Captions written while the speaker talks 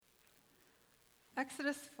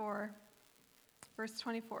Exodus 4, verse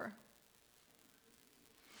 24.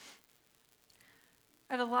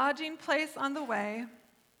 At a lodging place on the way,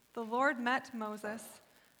 the Lord met Moses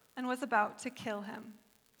and was about to kill him.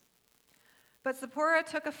 But Zipporah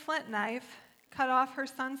took a flint knife, cut off her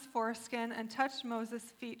son's foreskin, and touched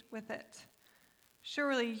Moses' feet with it.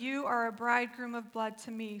 "Surely you are a bridegroom of blood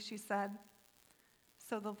to me," she said.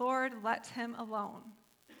 So the Lord let him alone.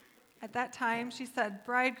 At that time, she said,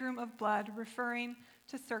 "bridegroom of blood," referring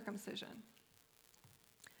to circumcision.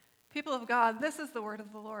 People of God, this is the word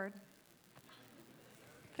of the Lord.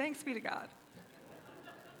 Thanks be to God.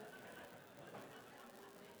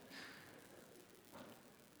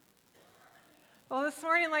 Well, this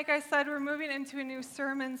morning, like I said, we're moving into a new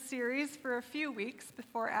sermon series for a few weeks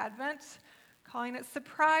before Advent, calling it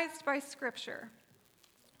Surprised by Scripture.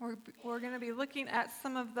 We're going to be looking at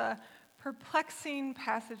some of the perplexing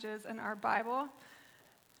passages in our Bible.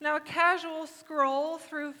 Now, a casual scroll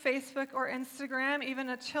through Facebook or Instagram, even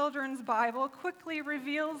a children's Bible, quickly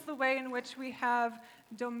reveals the way in which we have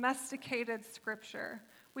domesticated Scripture.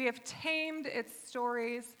 We have tamed its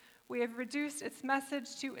stories. We have reduced its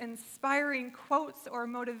message to inspiring quotes or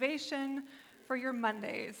motivation for your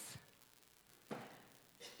Mondays.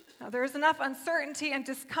 Now, there is enough uncertainty and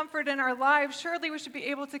discomfort in our lives. Surely we should be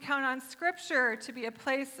able to count on Scripture to be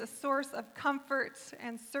a source of comfort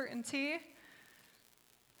and certainty.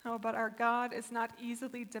 Oh, but our God is not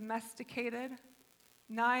easily domesticated.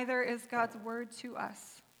 Neither is God's word to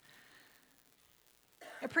us.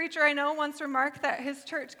 A preacher I know once remarked that his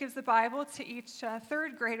church gives the Bible to each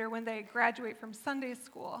third grader when they graduate from Sunday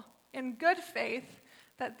school, in good faith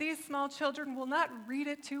that these small children will not read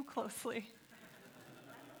it too closely.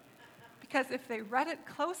 Because if they read it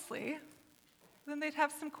closely, then they'd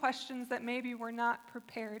have some questions that maybe we're not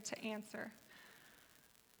prepared to answer.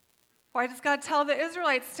 Why does God tell the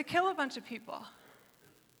Israelites to kill a bunch of people?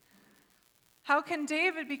 How can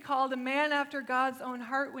David be called a man after God's own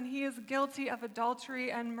heart when he is guilty of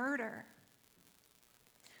adultery and murder?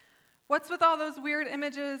 What's with all those weird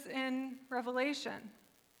images in Revelation?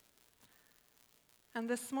 And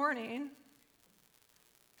this morning,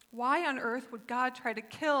 why on earth would God try to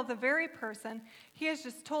kill the very person he has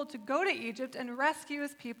just told to go to Egypt and rescue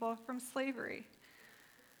his people from slavery?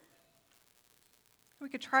 We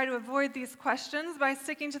could try to avoid these questions by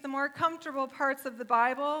sticking to the more comfortable parts of the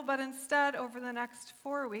Bible, but instead, over the next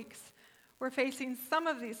 4 weeks, we're facing some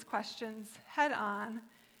of these questions head on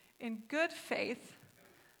in good faith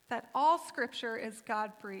that all Scripture is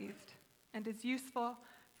God-breathed and is useful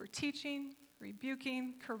for teaching,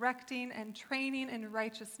 rebuking, correcting, and training in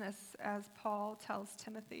righteousness, as Paul tells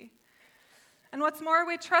Timothy. And what's more,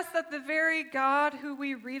 we trust that the very God who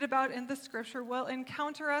we read about in the Scripture will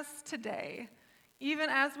encounter us today,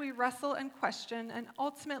 even as we wrestle and question and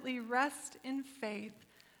ultimately rest in faith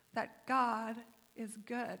that God is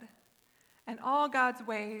good and all God's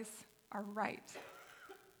ways are right.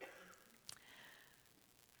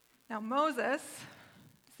 Now, Moses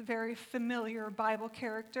is a very familiar Bible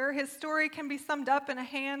character. His story can be summed up in a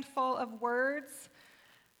handful of words: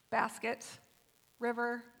 basket,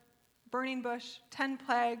 river, burning bush, 10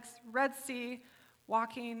 plagues, Red Sea,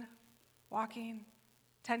 walking,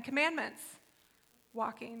 10 commandments.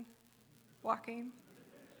 Walking.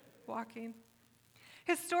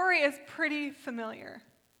 His story is pretty familiar.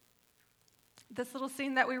 This little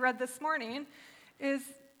scene that we read this morning is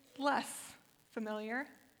less familiar.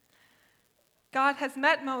 God has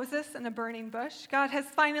met Moses in a burning bush. God has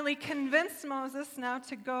finally convinced Moses now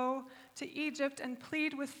to go to Egypt and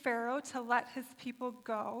plead with Pharaoh to let his people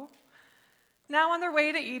go. Now on their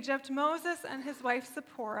way to Egypt, Moses and his wife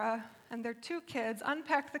Zipporah and their 2 kids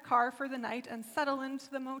unpack the car for the night and settle into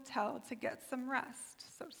the motel to get some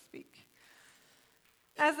rest, so to speak.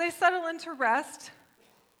 As they settle into rest,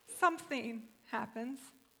 something happens.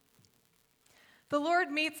 The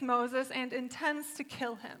Lord meets Moses and intends to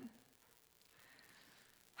kill him.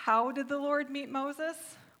 How did the Lord meet Moses?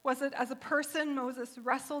 Was it as a person Moses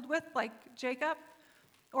wrestled with, like Jacob?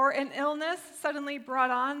 Or an illness suddenly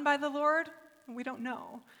brought on by the Lord? We don't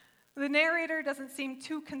know. The narrator doesn't seem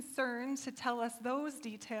too concerned to tell us those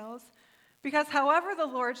details, because however the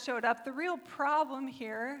Lord showed up, the real problem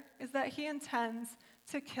here is that he intends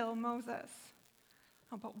to kill Moses.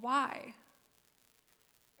 Oh, but why?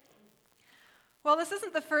 Well, this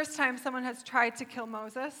isn't the first time someone has tried to kill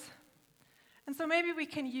Moses. And so maybe we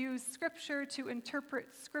can use Scripture to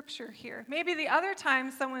interpret Scripture here. Maybe the other time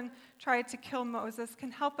someone tried to kill Moses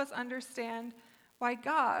can help us understand why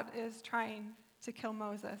God is trying to kill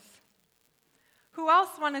Moses. Who else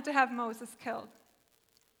wanted to have Moses killed?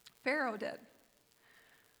 Pharaoh did.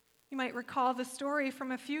 You might recall the story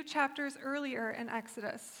from a few chapters earlier in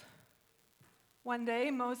Exodus. One day,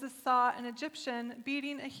 Moses saw an Egyptian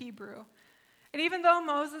beating a Hebrew. And even though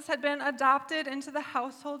Moses had been adopted into the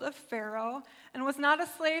household of Pharaoh and was not a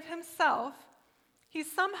slave himself, he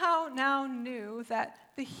somehow now knew that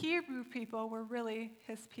the Hebrew people were really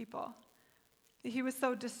his people. He was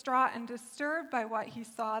so distraught and disturbed by what he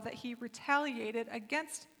saw that he retaliated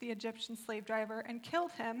against the Egyptian slave driver and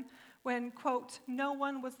killed him when, quote, no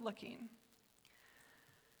one was looking.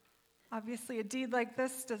 Obviously, a deed like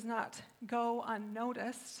this does not go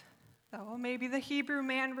unnoticed, though maybe the Hebrew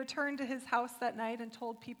man returned to his house that night and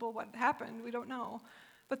told people what happened. We don't know.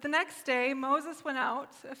 But the next day, Moses went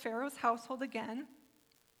out to Pharaoh's household again.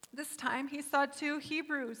 This time, he saw two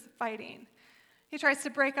Hebrews fighting. He tries to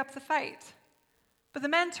break up the fight. But the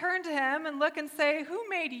men turn to him and look and say, "Who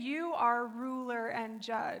made you our ruler and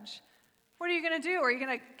judge? What are you going to do? Are you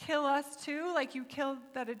going to kill us too, like you killed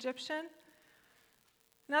that Egyptian?"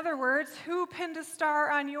 In other words, who pinned a star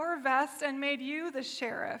on your vest and made you the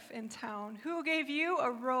sheriff in town? Who gave you a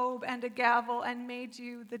robe and a gavel and made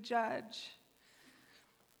you the judge?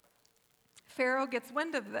 Pharaoh gets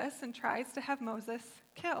wind of this and tries to have Moses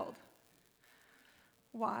killed.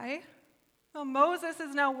 Why? Well, Moses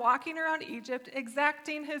is now walking around Egypt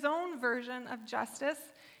exacting his own version of justice.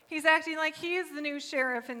 He's acting like he is the new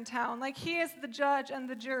sheriff in town, like he is the judge and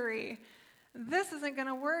the jury. This isn't going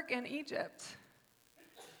to work in Egypt.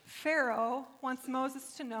 Pharaoh wants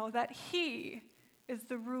Moses to know that he is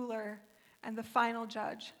the ruler and the final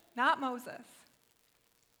judge, not Moses.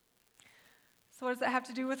 So what does that have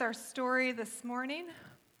to do with our story this morning?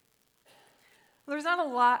 Well, there's not a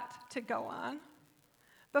lot to go on.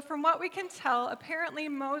 But from what we can tell, apparently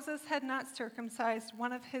Moses had not circumcised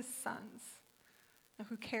one of his sons. Now,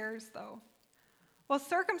 who cares, though? Well,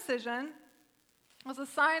 circumcision was a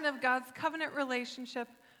sign of God's covenant relationship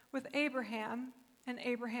with Abraham and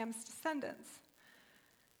Abraham's descendants.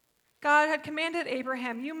 God had commanded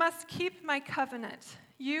Abraham, "You must keep my covenant,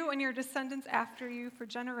 you and your descendants after you for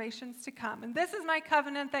generations to come. And this is my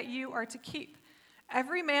covenant that you are to keep.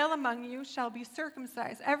 Every male among you shall be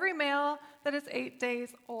circumcised, every male that is 8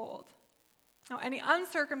 days old. Now, any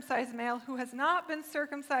uncircumcised male who has not been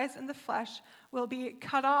circumcised in the flesh will be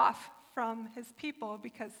cut off from his people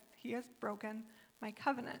because he has broken my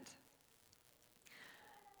covenant."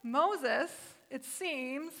 Moses, it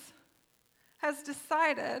seems, has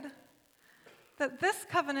decided that this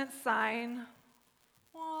covenant sign,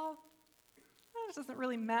 well, it doesn't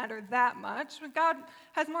really matter that much. God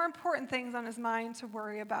has more important things on his mind to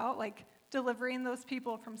worry about, like delivering those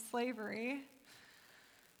people from slavery.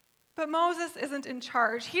 But Moses isn't in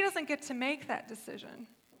charge. He doesn't get to make that decision.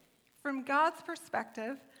 From God's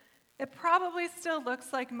perspective, it probably still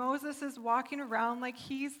looks like Moses is walking around like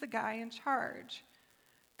he's the guy in charge.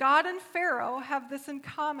 God and Pharaoh have this in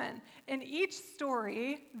common. In each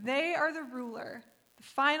story, they are the ruler, the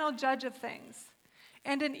final judge of things.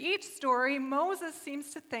 And in each story, Moses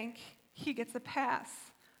seems to think he gets a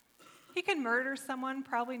pass. He can murder someone,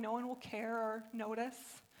 probably no one will care or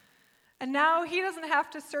notice. And now he doesn't have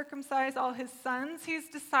to circumcise all his sons. He's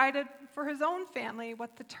decided for his own family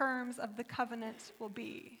what the terms of the covenant will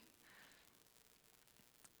be.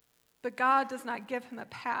 But God does not give him a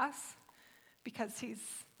pass because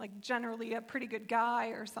he's generally a pretty good guy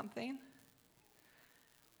or something.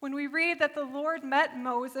 When we read that the Lord met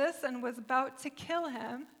Moses and was about to kill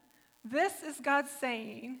him, this is God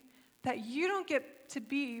saying that you don't get to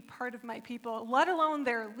be part of my people, let alone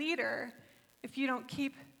their leader, if you don't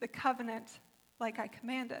keep the covenant like I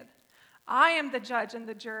commanded. I am the judge and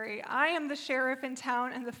the jury. I am the sheriff in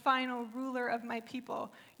town and the final ruler of my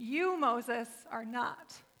people. You, Moses, are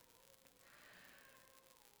not.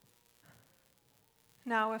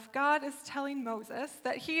 Now, if God is telling Moses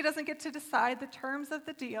that he doesn't get to decide the terms of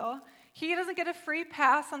the deal, he doesn't get a free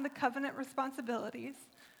pass on the covenant responsibilities,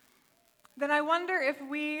 then I wonder if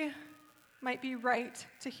we might be right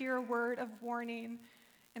to hear a word of warning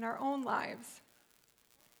in our own lives.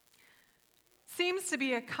 Seems to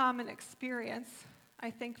be a common experience, I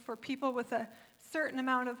think, for people with a certain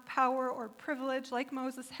amount of power or privilege like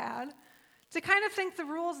Moses had, to kind of think the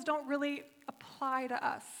rules don't really apply to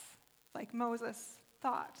us like Moses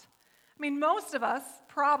thought. I mean, most of us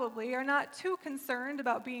probably are not too concerned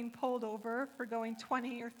about being pulled over for going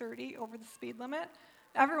 20 or 30 over the speed limit.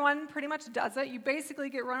 Everyone pretty much does it. You basically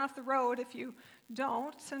get run off the road if you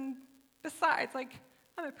don't. And besides,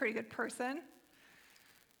 I'm a pretty good person.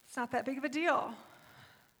 It's not that big of a deal.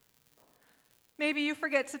 Maybe you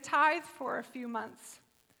forget to tithe for a few months.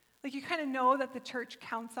 You kind of know that the church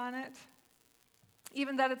counts on it.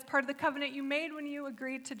 Even that it's part of the covenant you made when you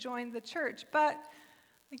agreed to join the church. But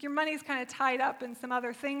Like your money's kind of tied up in some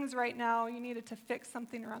other things right now. You needed to fix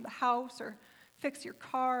something around the house or fix your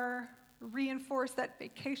car, reinforce that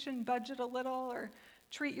vacation budget a little, or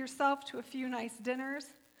treat yourself to a few nice dinners.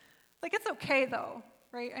 Like it's okay though,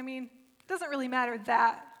 right? I mean, it doesn't really matter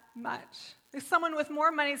that much. If someone with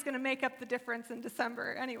more money is going to make up the difference in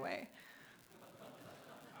December anyway.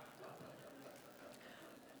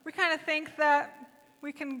 We kind of think that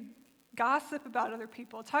we can gossip about other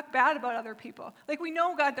people, talk bad about other people. Like we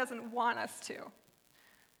know God doesn't want us to.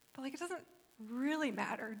 But like it doesn't really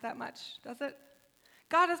matter that much, does it?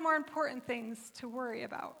 God has more important things to worry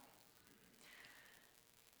about.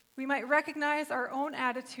 We might recognize our own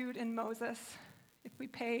attitude in Moses if we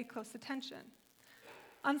pay close attention.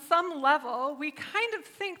 On some level, we kind of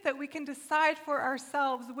think that we can decide for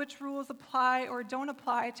ourselves which rules apply or don't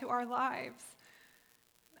apply to our lives.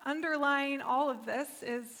 Underlying all of this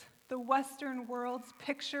is the Western world's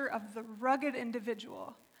picture of the rugged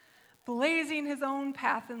individual, blazing his own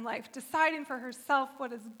path in life, deciding for herself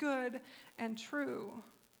what is good and true.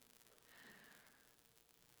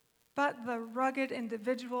 But the rugged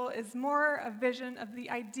individual is more a vision of the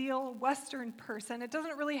ideal Western person. It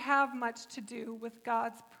doesn't really have much to do with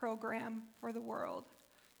God's program for the world.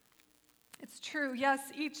 It's true, yes,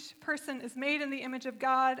 each person is made in the image of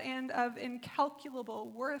God and of incalculable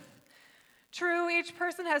worth. True, each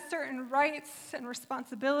person has certain rights and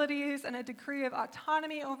responsibilities and a degree of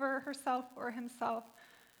autonomy over herself or himself.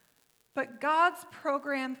 But God's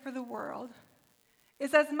program for the world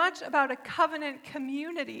is as much about a covenant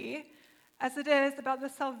community as it is about the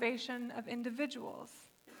salvation of individuals.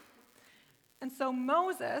 And so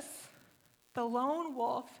Moses, the lone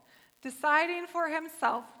wolf, deciding for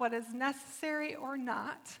himself what is necessary or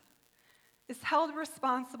not, is held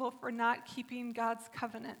responsible for not keeping God's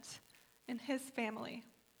covenant in his family.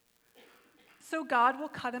 So God will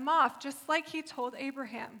cut him off, just like he told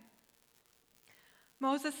Abraham.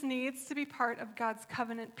 Moses needs to be part of God's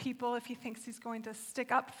covenant people if he thinks he's going to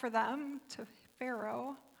stick up for them to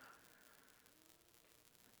Pharaoh.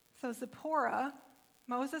 So Zipporah,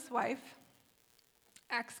 Moses' wife,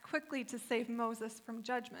 acts quickly to save Moses from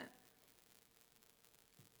judgment.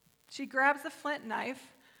 She grabs a flint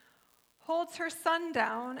knife, holds her son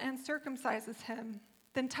down, and circumcises him.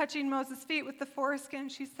 Then touching Moses' feet with the foreskin,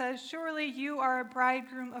 she says, "Surely you are a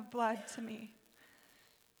bridegroom of blood to me."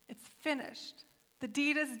 It's finished. The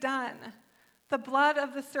deed is done. The blood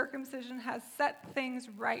of the circumcision has set things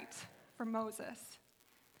right for Moses.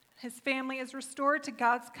 His family is restored to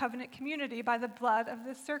God's covenant community by the blood of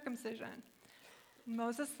this circumcision.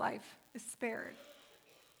 Moses' life is spared.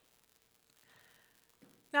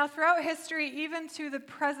 Now, throughout history, even to the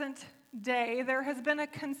present day, there has been a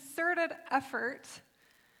concerted effort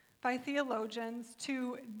by theologians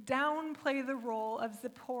to downplay the role of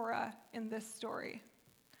Zipporah in this story.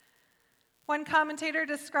 One commentator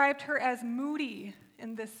described her as moody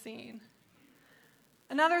in this scene.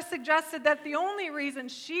 Another suggested that the only reason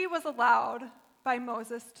she was allowed by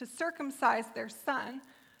Moses to circumcise their son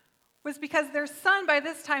was because their son by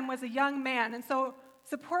this time was a young man, and so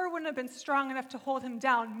Zipporah wouldn't have been strong enough to hold him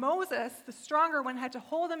down. Moses, the stronger one, had to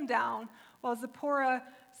hold him down while Zipporah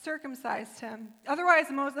circumcised him. Otherwise,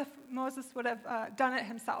 Moses would have done it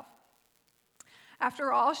himself.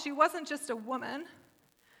 After all, she wasn't just a woman.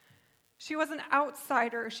 She was an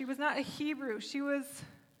outsider. She was not a Hebrew. She was...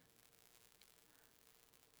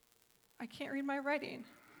 I can't read my writing.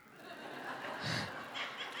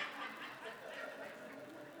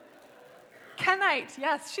 Kenite,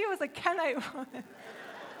 yes, she was a Kenite woman.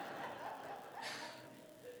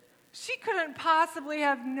 She couldn't possibly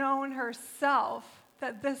have known herself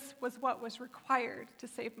that this was what was required to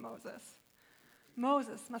save Moses.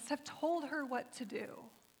 Moses must have told her what to do.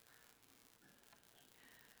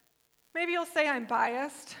 Maybe you'll say I'm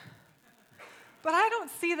biased, but I don't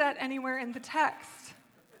see that anywhere in the text.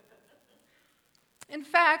 In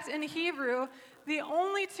fact, in Hebrew, the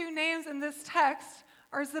only two names in this text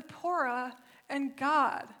are Zipporah and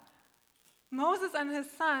God. Moses and his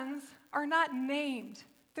sons are not named.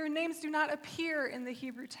 Their names do not appear in the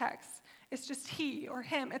Hebrew text. It's just he or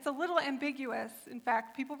him. It's a little ambiguous. In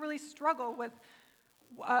fact, people really struggle with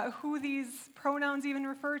who these pronouns even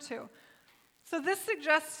refer to. So this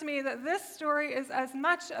suggests to me that this story is as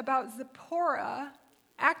much about Zipporah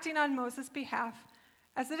acting on Moses' behalf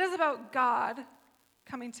as it is about God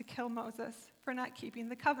coming to kill Moses for not keeping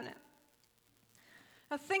the covenant.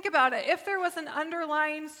 Now think about it. If there was an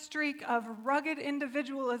underlying streak of rugged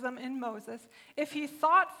individualism in Moses, if he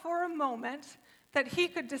thought for a moment that he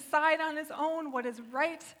could decide on his own what is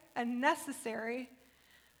right and necessary,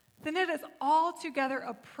 then it is altogether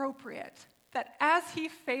appropriate that as he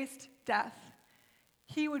faced death,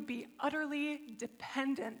 he would be utterly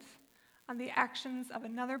dependent on the actions of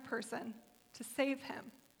another person to save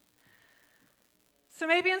him. So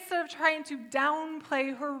maybe instead of trying to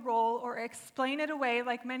downplay her role or explain it away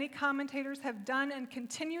like many commentators have done and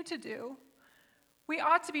continue to do, we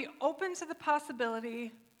ought to be open to the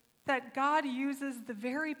possibility that God uses the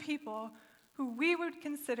very people who we would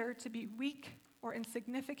consider to be weak or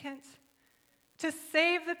insignificant to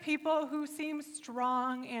save the people who seem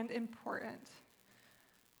strong and important.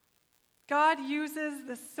 God uses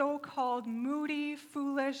the so-called moody,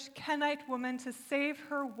 foolish Kenite woman to save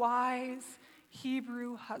her wise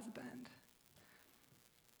Hebrew husband.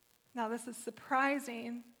 Now, this is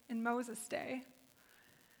surprising in Moses' day,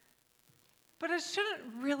 but it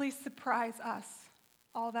shouldn't really surprise us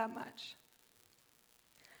all that much.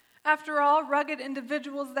 After all, rugged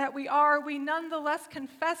individuals that we are, we nonetheless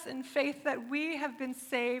confess in faith that we have been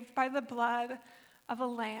saved by the blood of a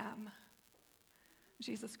lamb,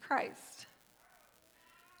 Jesus Christ.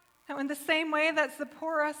 Now, in the same way that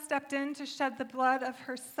Zipporah stepped in to shed the blood of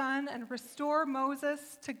her son and restore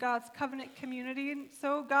Moses to God's covenant community,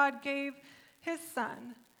 so God gave his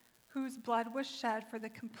son, whose blood was shed for the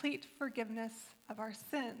complete forgiveness of our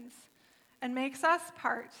sins, and makes us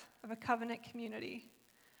part of a covenant community.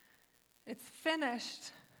 It's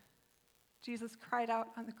finished, Jesus cried out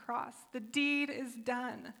on the cross. The deed is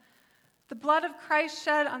done. The blood of Christ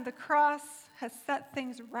shed on the cross has set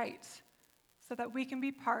things right so that we can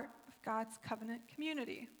be part of God's covenant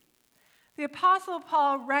community. The Apostle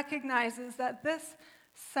Paul recognizes that this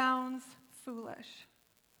sounds foolish,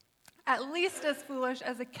 at least as foolish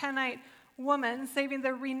as a Kenite woman saving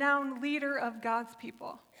the renowned leader of God's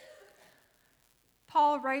people.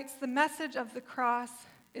 Paul writes, "The message of the cross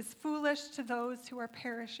is foolish to those who are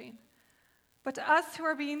perishing, but to us who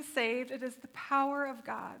are being saved, it is the power of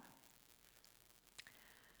God."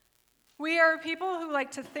 We are people who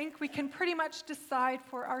like to think we can pretty much decide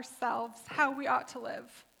for ourselves how we ought to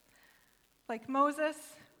live. Like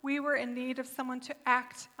Moses, we were in need of someone to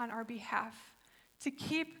act on our behalf, to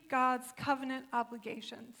keep God's covenant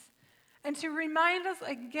obligations, and to remind us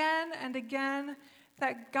again and again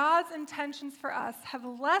that God's intentions for us have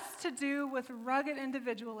less to do with rugged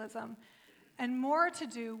individualism and more to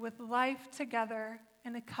do with life together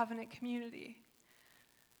in a covenant community.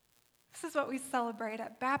 This is what we celebrate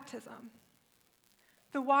at baptism.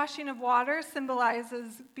 The washing of water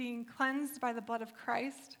symbolizes being cleansed by the blood of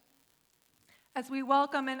Christ as we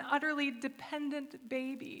welcome an utterly dependent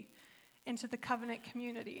baby into the covenant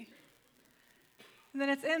community. And then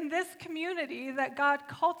it's in this community that God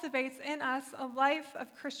cultivates in us a life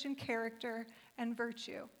of Christian character and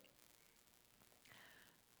virtue.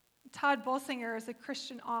 Todd Bolsinger is a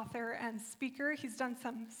Christian author and speaker. He's done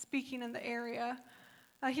some speaking in the area.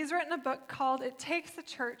 He's written a book called "It Takes a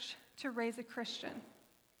Church to Raise a Christian."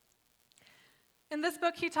 In this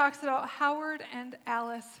book, he talks about Howard and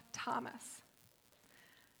Alice Thomas.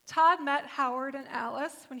 Todd met Howard and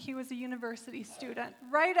Alice when he was a university student,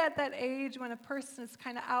 right at that age when a person is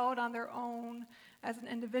kind of out on their own as an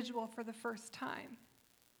individual for the first time.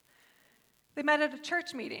 They met at a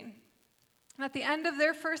church meeting. And at the end of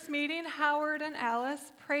their first meeting, Howard and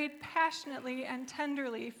Alice prayed passionately and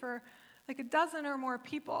tenderly for like a dozen or more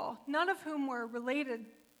people, none of whom were related,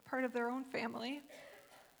 part of their own family.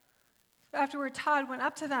 Afterward, Todd went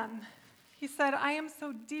up to them. He said, "I am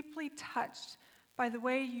so deeply touched by the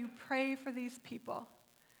way you pray for these people.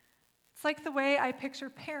 It's like the way I picture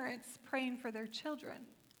parents praying for their children."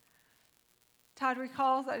 Todd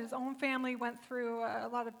recalls that his own family went through a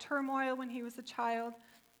lot of turmoil when he was a child.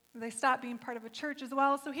 They stopped being part of a church as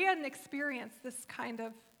well, so he hadn't experienced this kind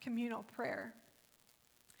of communal prayer.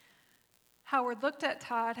 Howard looked at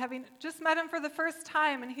Todd, having just met him for the first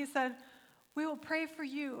time, and he said, "We will pray for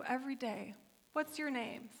you every day. What's your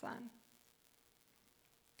name, son?"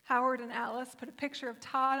 Howard and Alice put a picture of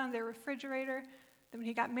Todd on their refrigerator. Then when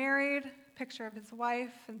he got married, a picture of his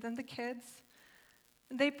wife and then the kids.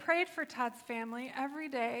 And they prayed for Todd's family every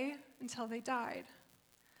day until they died.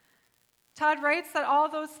 Todd writes that all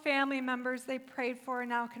those family members they prayed for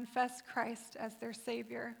now confess Christ as their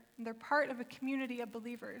Savior, and they're part of a community of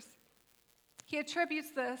believers. He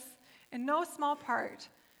attributes this, in no small part,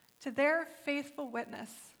 to their faithful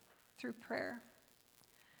witness through prayer.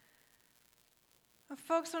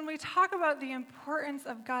 Folks, when we talk about the importance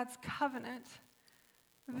of God's covenant,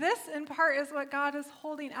 this in part is what God is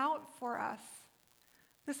holding out for us.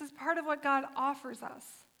 This is part of what God offers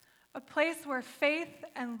us, a place where faith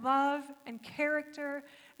and love and character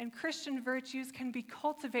and Christian virtues can be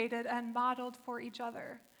cultivated and modeled for each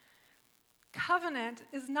other. Covenant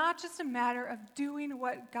is not just a matter of doing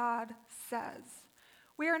what God says.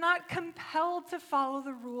 We are not compelled to follow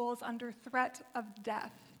the rules under threat of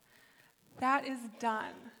death. That is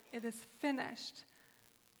done. It is finished.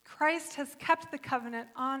 Christ has kept the covenant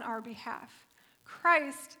on our behalf.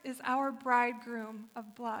 Christ is our bridegroom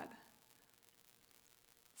of blood.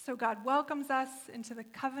 So God welcomes us into the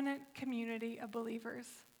covenant community of believers,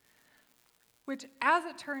 which, as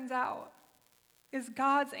it turns out, is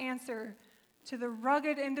God's answer to the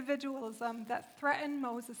rugged individualism that threatened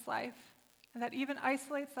Moses' life and that even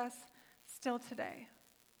isolates us still today.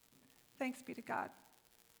 Thanks be to God.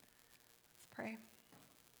 Let's pray.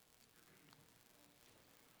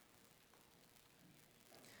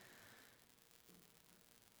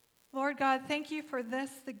 Lord God, thank you for this,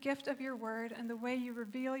 the gift of your word, and the way you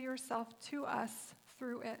reveal yourself to us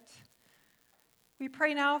through it. We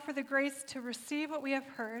pray now for the grace to receive what we have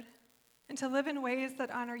heard and to live in ways that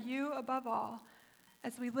honor you above all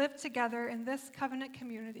as we live together in this covenant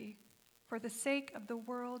community for the sake of the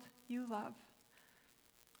world you love.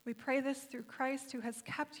 We pray this through Christ, who has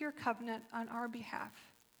kept your covenant on our behalf.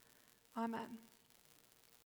 Amen.